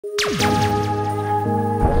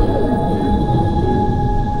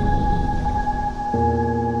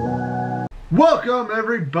Welcome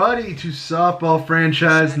everybody to softball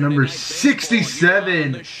franchise number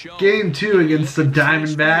 67, game 2 against the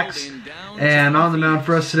Diamondbacks. And on the mound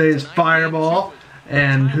for us today is Fireball,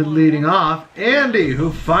 and leading off, Andy,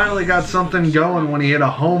 who finally got something going when he hit a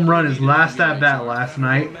home run his last at-bat last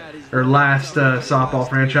night, or last softball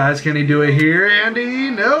franchise. Can he do it here, Andy?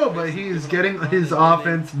 No, but he's getting his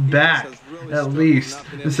offense back, at least,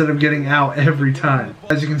 instead of getting out every time.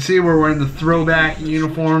 As you can see, we're wearing the throwback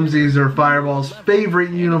uniforms. These are Fireball's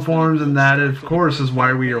favorite uniforms, and that, of course, is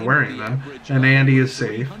why we are wearing them. And Andy is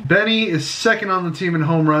safe. Benny is second on the team in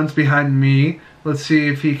home runs behind me. Let's see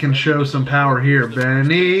if he can show some power here.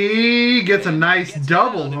 Benny gets a nice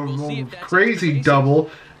double, a crazy double,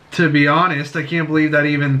 to be honest. I can't believe that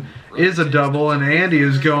even is a double, and Andy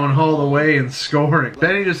is going all the way and scoring.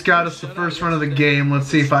 Benny just got us the first run of the game. Let's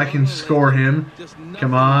see if I can score him.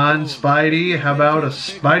 Come on, Spidey. How about a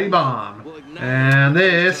Spidey bomb? And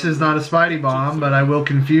this is not a Spidey bomb, but I will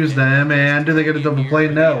confuse them. And do they get a double play?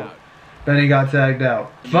 No. Benny got tagged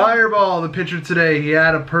out. Fireball, the pitcher today. He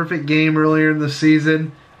had a perfect game earlier in the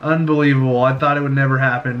season. Unbelievable. I thought it would never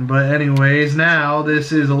happen. But anyways, now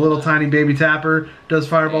this is a little tiny baby tapper. Does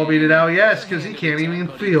Fireball beat it out? Yes, because he can't even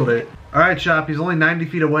field it. Alright, Chop, he's only 90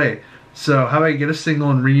 feet away. So how about you get a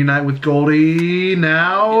single and reunite with Goldy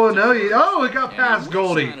now? No, oh, it got past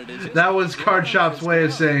Goldy. That was Card Shop's way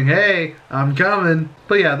of saying, hey, I'm coming.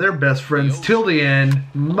 But yeah, they're best friends till the end.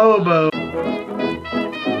 Mobo.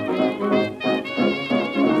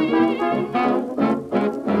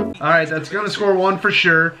 Alright, that's gonna score one for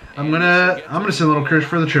sure. I'm gonna send Little Kirsch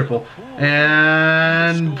for the triple.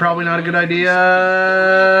 And probably not a good idea.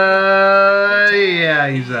 Yeah,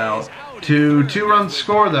 he's out. Two-run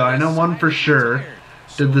score though. I know one for sure.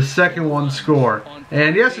 Did the second one score?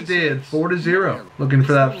 And yes, it did. 4-0. Looking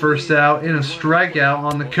for that first out in a strikeout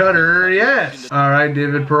on the cutter. Yes. Alright,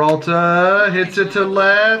 David Peralta hits it to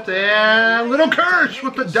left, and Little Kirsch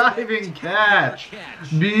with the diving catch.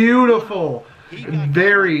 Beautiful.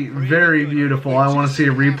 Very, very beautiful. I want to see a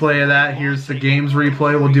replay of that. Here's the game's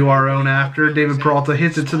replay. We'll do our own after. David Peralta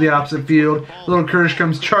hits it to the opposite field. Little Kirsch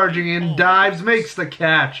comes charging in, dives, makes the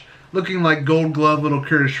catch. Looking like Gold Glove Little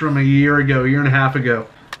Kirsch from a year and a half ago.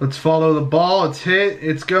 Let's follow the ball. It's hit.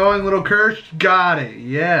 It's going. Little Kirsch got it.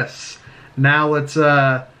 Yes. Now let's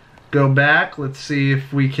go back. Let's see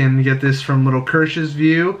if we can get this from Little Kirsch's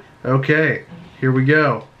view. Okay. Here we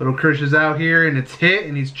go. Little Kirsch is out here, and it's hit,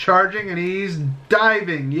 and he's charging, and he's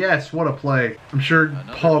diving. Yes, what a play. I'm sure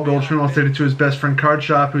Paul Goldschmidt wants to take it to his best friend Card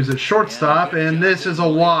Shop, who's at shortstop, and this is a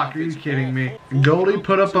walk. Are you kidding me? Goldie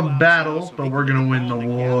put up a battle, but we're going to win the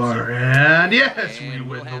war. And yes, we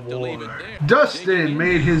win the war. Dustin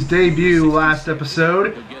made his debut last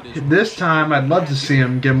episode. This time, I'd love to see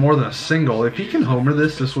him get more than a single. If he can homer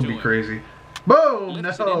this, this would be crazy. Boom!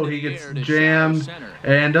 No, he gets jammed.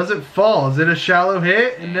 And does it fall? Is it a shallow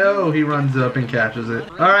hit? No, he runs up and catches it.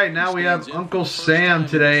 Alright, now we have Uncle Sam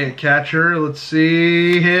today at catcher. Let's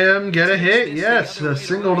see him get a hit. Yes, a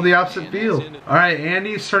single to the opposite field. Alright,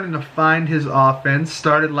 Andy's starting to find his offense.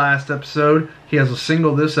 Started last episode. He has a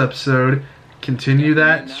single this episode. Continue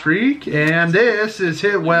that streak, and this is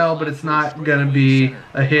hit well, but it's not going to be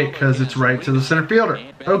a hit because it's right to the center fielder.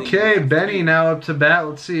 Okay, Benny now up to bat.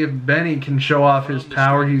 Let's see if Benny can show off his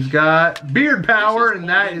power. He's got beard power, and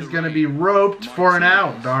that is going to be roped for an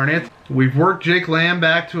out, darn it. We've worked Jake Lamb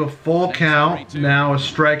back to a full count. Now a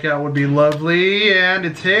strikeout would be lovely, and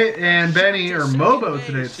it's hit, and Benny, or Mobo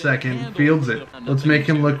today at second, fields it. Let's make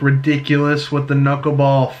him look ridiculous with the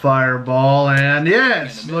knuckleball Fireball, and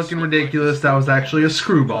yes, looking ridiculous. That was actually a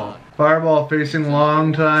screwball. Fireball facing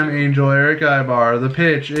longtime Angel Eric Ibar. The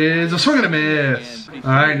pitch is a swing and a miss.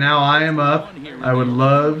 Alright, now I am up. I would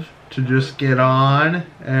love to just get on,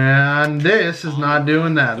 and this is not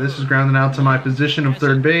doing that. This is grounding out to my position of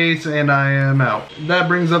third base, and I am out. That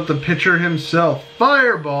brings up the pitcher himself,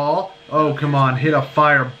 Fireball. Oh, come on, hit a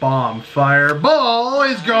fire bomb. Fireball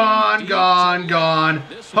is gone, gone, gone.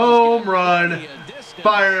 Home run.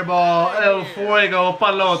 Fireball, El Fuego,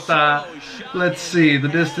 Palota. Let's see, the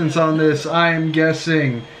distance on this, I am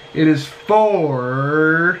guessing it is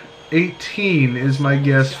 418 is my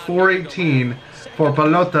guess. 418 for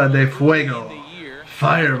Palota de Fuego.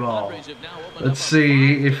 Fireball. Let's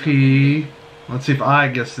see if I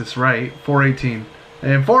guess this right. 418.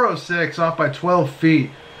 And 406 off by 12 feet.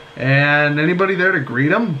 And anybody there to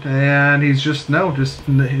greet him? And he's just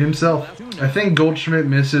himself. I think Goldschmidt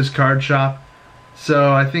misses Card Shop.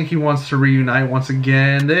 So I think he wants to reunite once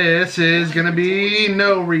again. This is going to be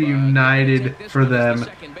no reunited for them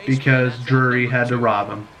because Drury had to rob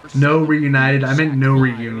him. No reunited. I meant no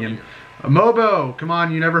reunion. Mobo, come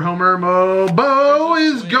on, you never homer. Mobo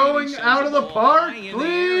is going out of the park,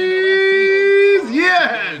 please.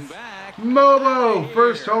 Yes. Mobo,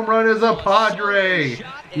 first home run is a Padre.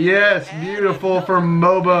 Yes, beautiful for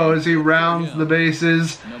Mobo as he rounds the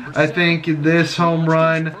bases. I think this home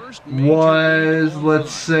run was,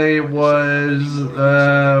 let's say it was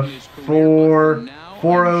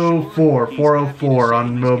 404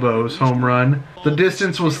 on Mobo's home run. The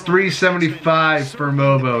distance was 375 for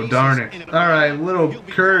Mobo, darn it. Alright, little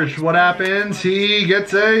Kirsch, what happens? He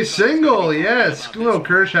gets a single, yes. Little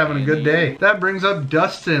Kirsch having a good day. That brings up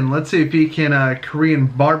Dustin. Let's see if he can Korean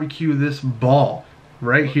barbecue this ball.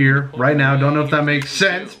 Right here, right now. Don't know if that makes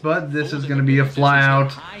sense, but this is going to be a fly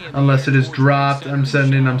out unless it is dropped. I'm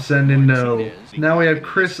sending, no. Now we have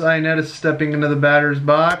Chris Ionetta stepping into the batter's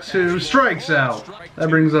box who strikes out. That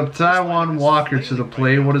brings up Taijuan Walker to the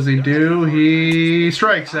plate. What does he do? He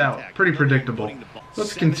strikes out. Pretty predictable.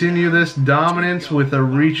 Let's continue this dominance with a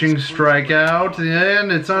reaching strikeout.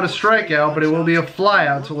 And it's not a strikeout, but it will be a fly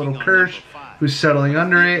out to little Kirsch, who's settling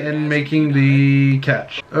under it and making the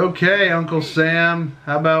catch. Okay, Uncle Sam.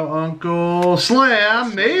 How about Uncle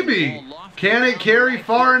Slam? Maybe. Can it carry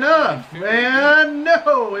far enough? And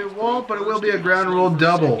no, it won't, but it will be a ground rule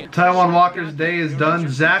double. Taijuan Walker's day is done.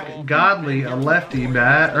 Zach Godley, a lefty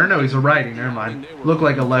bat. Or no, he's a righty, never mind. Looked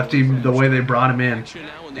like a lefty the way they brought him in.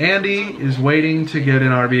 Andy is waiting to get an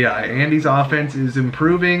RBI. Andy's offense is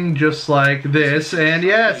improving just like this. And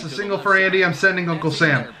yes, a single for Andy. I'm sending Uncle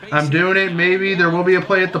Sam. I'm doing it. Maybe there will be a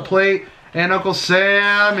play at the plate. And Uncle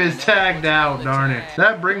Sam is tagged out, darn it.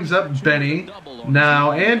 That brings up Benny.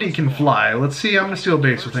 Now, Andy can fly. Let's see, I'm going to steal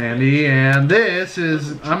base with Andy. And this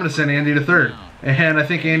is, I'm going to send Andy to third. And I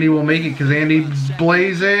think Andy will make it because Andy's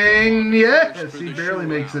blazing. Yes, he barely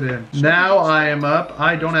makes it in. Now I am up.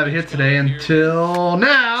 I don't have a hit today until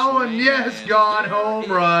now. And yes, gone, home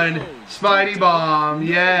run. Spidey bomb,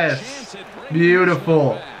 yes.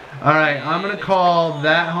 Beautiful. All right, I'm going to call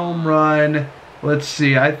that home run. Let's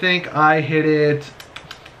see, I think I hit it.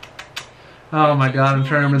 Oh my god, I'm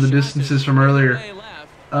trying to remember the distances from earlier.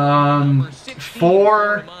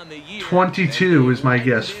 422 is my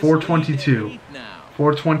guess. 422.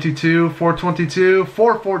 422, 422,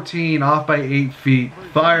 414, off by 8 feet.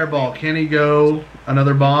 Fireball, can he go?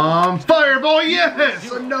 Another bomb. Fireball,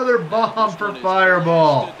 yes! Another bomb for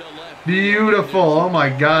Fireball. Beautiful. Oh my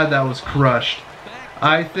god, that was crushed.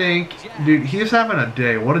 I think, dude, he's having a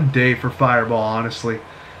day. What a day for Fireball, honestly.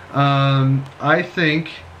 I think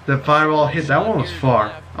that Fireball hit, that one was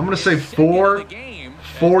far. I'm going to say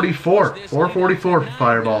 444. 444 for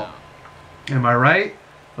Fireball. Am I right?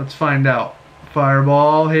 Let's find out.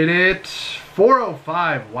 Fireball hit it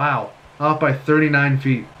 405. Wow. Off by 39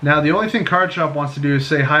 feet. Now, the only thing Card Shop wants to do is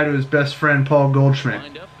say hi to his best friend, Paul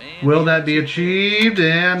Goldschmidt. Will that be achieved?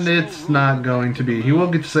 And it's not going to be. He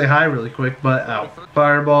will get to say hi really quick, but out.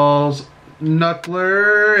 Fireball's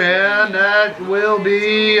knuckler, and that will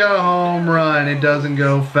be a home run. It doesn't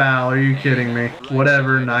go foul. Are you kidding me?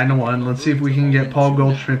 Whatever, 9-1. Let's see if we can get Paul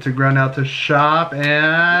Goldschmidt to ground out to shop,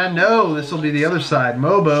 and no, this will be the other side.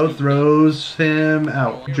 Mobo throws him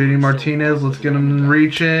out. JD Martinez, let's get him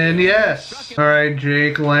reaching. Yes. All right,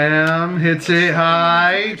 Jake Lamb hits it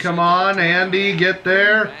high. Come on, Andy, get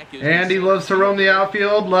there. Andy loves to roam the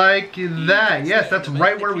outfield like that. Yes, that's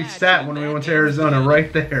right where we sat when we went to Arizona,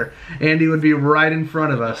 right there. Andy would be right in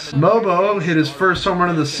front of us. Mobo hit his first home run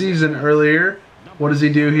of the season earlier. What does he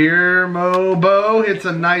do here? Mobo hits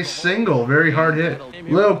a nice single. Very hard hit.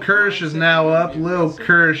 Lil Kirsch is now up. Lil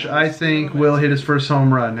Kirsch, I think, will hit his first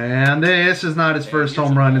home run. And this is not his first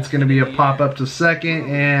home run. It's going to be a pop-up to second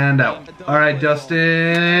and out. All right,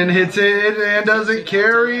 Dustin hits it and doesn't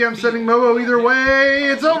carry. I'm sending Mobo either way.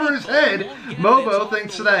 It's over his head. Mobo,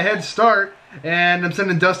 thanks to that head start. And I'm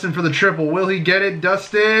sending Dustin for the triple. Will he get it?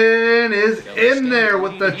 Dustin is in there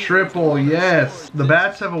with the triple. Yes. The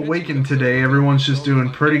bats have awakened today. Everyone's just doing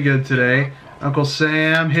pretty good today. Uncle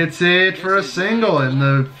Sam hits it for a single, and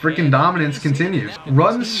the freaking dominance continues.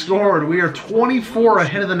 Runs scored. We are 24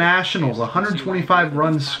 ahead of the Nationals. 125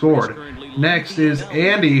 runs scored. Next is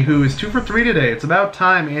Andy, who is 2 for 3 today. It's about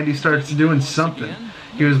time Andy starts doing something.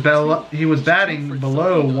 He was batting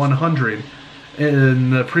below 100.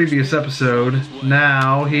 In the previous episode.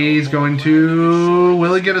 Now he's going to...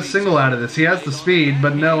 Will he get a single out of this? He has the speed,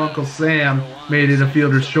 but no, Uncle Sam made it a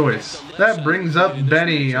fielder's choice. That brings up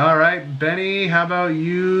Benny. Alright, Benny, how about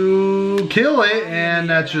you kill it? And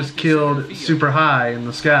that's just killed super high in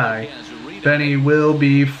the sky. Benny will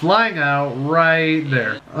be flying out right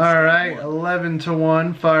there. Alright,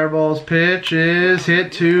 11-1. Fireball's pitch is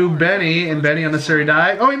hit to Benny, and Benny unnecessary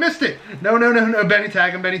dive. Oh, he missed it! No, no, no, no. Benny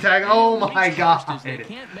tag him, Benny tag him. Oh my god.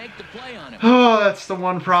 Oh, that's the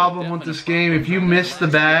one problem with this game. If you miss the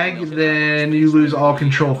bag, then you lose all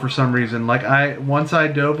control for some reason. Like, once I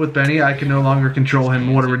dove with Benny, I can no longer control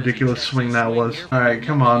him. What a ridiculous swing that was. Alright,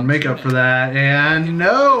 come on, make up for that. And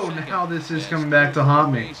no! Now this is coming back to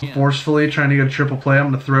haunt me. Forcefully trying to get a triple play. I'm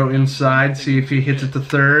going to throw inside, see if he hits it to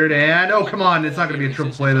third. And, oh, come on. It's not going to be a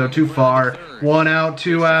triple play, though. Too far. 1 out,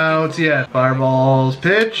 2 outs. Yeah. Fireball's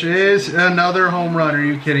pitch is another home run. Are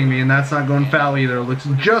you kidding me? And that's not going foul either. It looks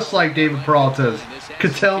just like David Peralta's.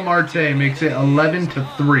 Ketel Marte makes it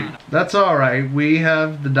 11-3. That's alright. We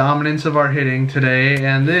have the dominance of our hitting today,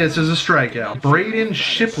 and this is a strikeout. Braden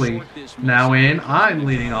Shipley now in. I'm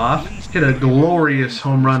leading off. Hit a glorious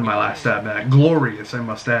home run my last at bat. Glorious, I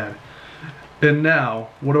must add. And now,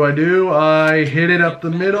 what do? I hit it up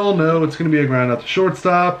the middle. No, it's going to be a ground out to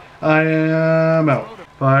shortstop. I am out.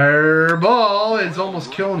 Fireball is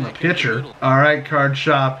almost killing the pitcher. Alright, card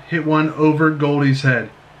shop. Hit one over Goldy's head.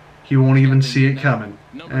 He won't even see it coming.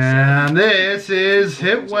 And this is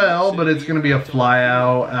hit well, but it's going to be a fly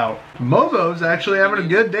out. Mobo's actually having a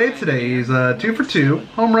good day today. He's 2 for 2,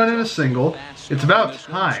 home run and a single. It's about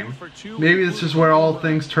time. Maybe this is where all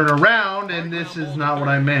things turn around, and this is not what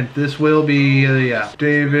I meant. This will be, yeah.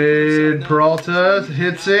 David Peralta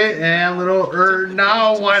hits it, and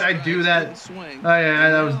no, why'd I do that? Oh yeah,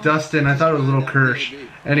 that was Dustin. I thought it was Little Kirsch.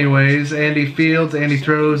 Anyways, Andy fields, Andy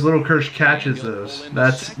throws, Little Kirsch catches those.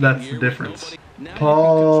 That's the difference.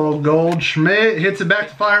 Paul Goldschmidt hits it back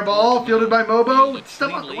to Fireball, fielded by Mobo.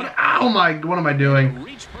 Step on, what am I doing?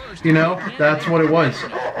 You know, that's what it was.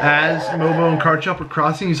 As Mobo and Karchup were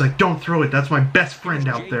crossing, he's like, don't throw it, that's my best friend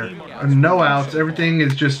out there. No outs, everything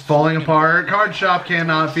is just falling apart. Card Shop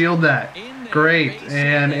cannot field that. Great,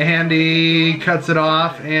 and Andy cuts it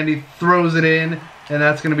off, Andy throws it in, and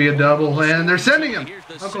that's going to be a double, and they're sending him.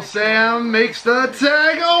 Uncle Sam makes the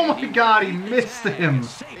tag. Oh my god, he missed him.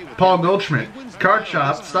 Paul Goldschmidt. Card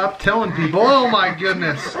Shop, stop telling people. Oh my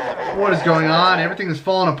goodness. What is going on? Everything is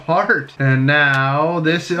falling apart. And now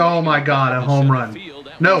this is, oh my god, a home run.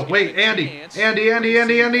 No, wait, Andy.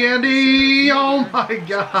 Andy. Oh my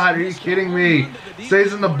god, are you kidding me?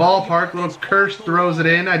 Stays in the ballpark. Little Kirsch throws it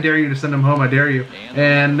in. I dare you to send him home. I dare you.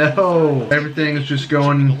 And no, everything is just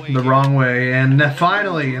going the wrong way. And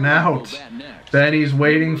finally, an out. Benny's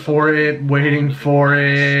waiting for it,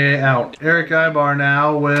 out. Eric Ibar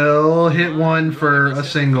now will hit one for a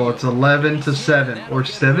single. It's 11-7, or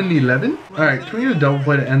 7-11? Alright, can we get a double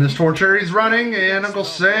play to end this torture? He's running, and Uncle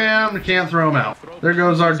Sam can't throw him out. There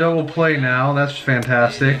goes our double play now. That's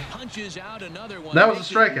fantastic. That was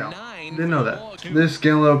a strikeout. Didn't know that. This is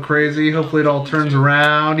getting a little crazy. Hopefully it all turns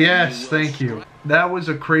around. Yes, thank you. That was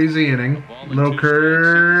a crazy inning. Little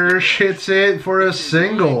Kirsch hits it for a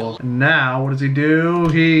single. Now, what does he do?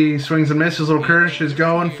 He swings and misses. Little Kirsch is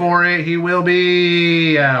going for it. He will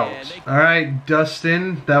be out. Alright,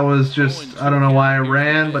 Dustin. That was just, I don't know why I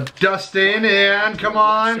ran, but Dustin, and come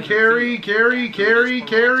on, carry.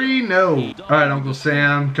 No. Alright, Uncle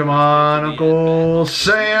Sam. Come on, Uncle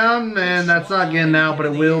Sam. And that's not getting out, but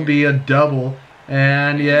it will be a double.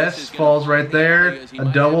 And yes, falls right there. A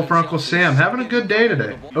double for Uncle Sam. Having a good day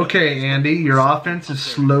today. Okay, Andy, your offense is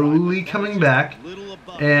slowly coming back,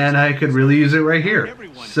 and I could really use it right here.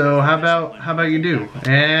 So how about you do?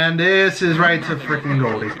 And this is right to freaking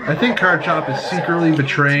Goldy. I think Card Shop is secretly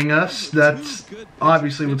betraying us. That's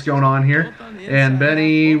obviously what's going on here. And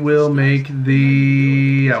Benny will make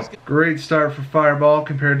the out. Great start for Fireball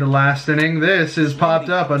compared to last inning. This has popped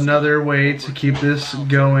up another way to keep this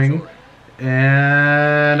going.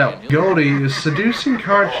 And out. Goldy is seducing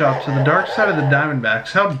Card Shop to the dark side of the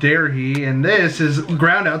Diamondbacks. How dare he? And this is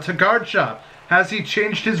ground out to Card Shop. Has he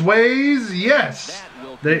changed his ways? Yes.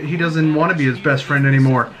 He doesn't want to be his best friend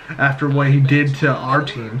anymore after what he did to our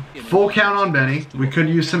team. Full count on Benny. We could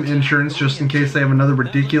use some insurance just in case they have another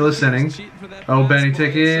ridiculous inning. Oh, Benny,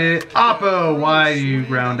 take it. Oppo, why do you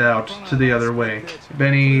ground out to the other way?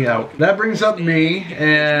 Benny out. That brings up me,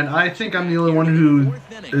 and I think I'm the only one who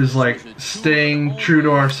is like staying true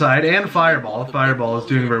to our side. And Fireball. Fireball is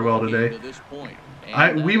doing very well today.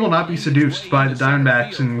 We will not be seduced by the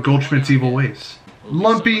Diamondbacks and Goldschmidt's evil ways.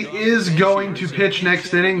 Lumpy is going to pitch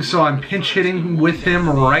next inning, so I'm pinch hitting with him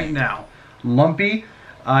right now. Lumpy,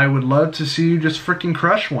 I would love to see you just freaking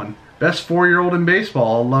crush one. Best 4-year-old in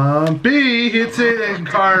baseball. Lumpy hits it, and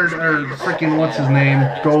freaking what's his name?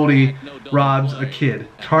 Goldy robs a kid.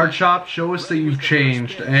 Card Shop, show us that you've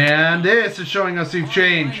changed. And this is showing us you've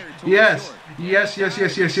changed. Yes, Yes, yes,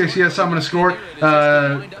 yes, yes, yes, yes. I'm gonna score.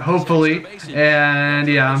 Hopefully. And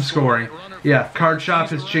yeah, I'm scoring. Yeah, Card Shop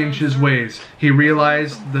has changed his ways. He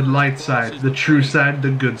realized the light side, the true side, the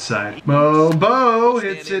good side. Bo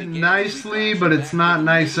hits it nicely, but it's not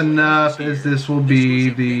nice enough, as this will be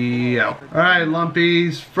the out. Alright,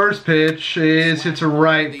 Lumpy's first pitch hits it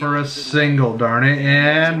right for a single, darn it.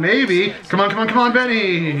 And maybe, come on,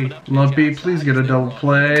 Benny! Lumpy, please get a double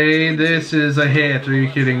play. This is a hit, are you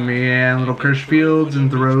kidding me? And little Kirsch fields and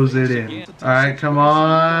throws it in. Alright, come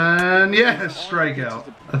on. Yes,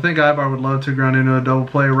 strikeout. I think Ibar would love to ground into a double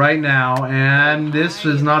play right now, and this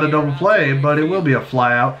is not a double play, but it will be a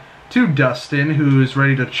flyout to Dustin, who's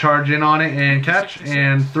ready to charge in on it and catch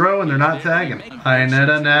and throw, and they're not tagging.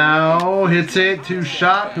 Ineta now hits it to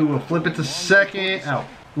Shop, who will flip it to second, out.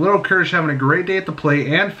 Little Kirsch having a great day at the plate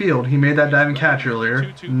and field. He made that diving catch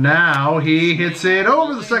earlier. Now he hits it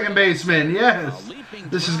over the second baseman. Yes!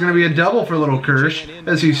 This is going to be a double for Little Kirsch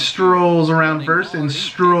as he strolls around first and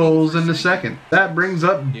strolls into second. That brings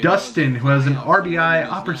up Dustin, who has an RBI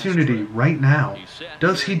opportunity right now.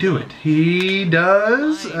 Does he do it? He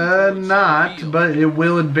does not, but it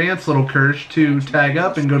will advance Little Kirsch to tag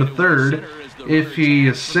up and go to third. If he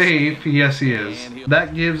is safe, yes he is.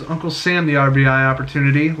 That gives Uncle Sam the RBI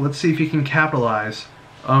opportunity. Let's see if he can capitalize.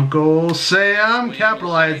 Uncle Sam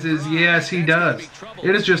capitalizes. Yes, he does.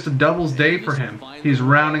 It is just a doubles day for him. He's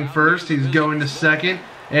rounding first. He's going to second.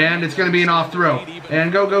 And it's going to be an off throw.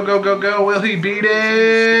 And go. Will he beat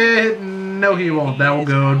it? No, he won't. That will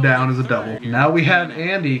go down as a double. Now we have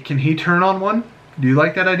Andy. Can he turn on one? Do you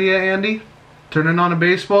like that idea, Andy? Turning on a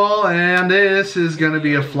baseball, and this is going to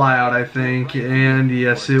be a flyout, I think, and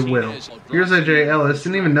yes, it will. Here's AJ Ellis.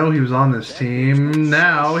 Didn't even know he was on this team.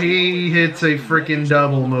 Now he hits a freaking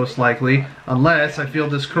double, most likely, unless I feel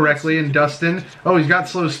this correctly, and Dustin, oh, he's got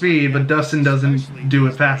slow speed, but Dustin doesn't do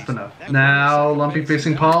it fast enough. Now Lumpy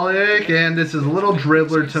facing Pollock, and this is a little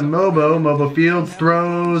dribbler to Mobo. Mobo fields,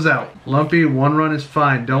 throws out. Lumpy, one run is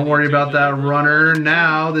fine. Don't worry about that runner.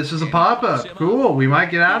 Now this is a pop-up. Cool, we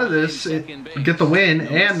might get out of this. Get the win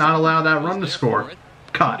and not allow that run to score.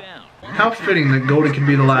 Caught. How fitting that Goldy can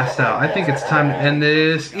be the last out. I think it's time to end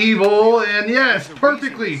this. Evil, and yes,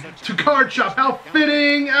 perfectly to Card Shop. How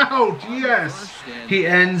fitting! Out! Yes! He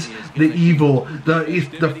ends the evil,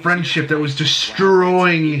 the friendship that was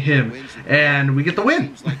destroying him, and we get the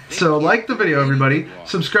win. So like the video, everybody.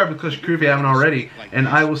 Subscribe to Kleschka Crew if you haven't already, and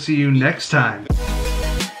I will see you next time.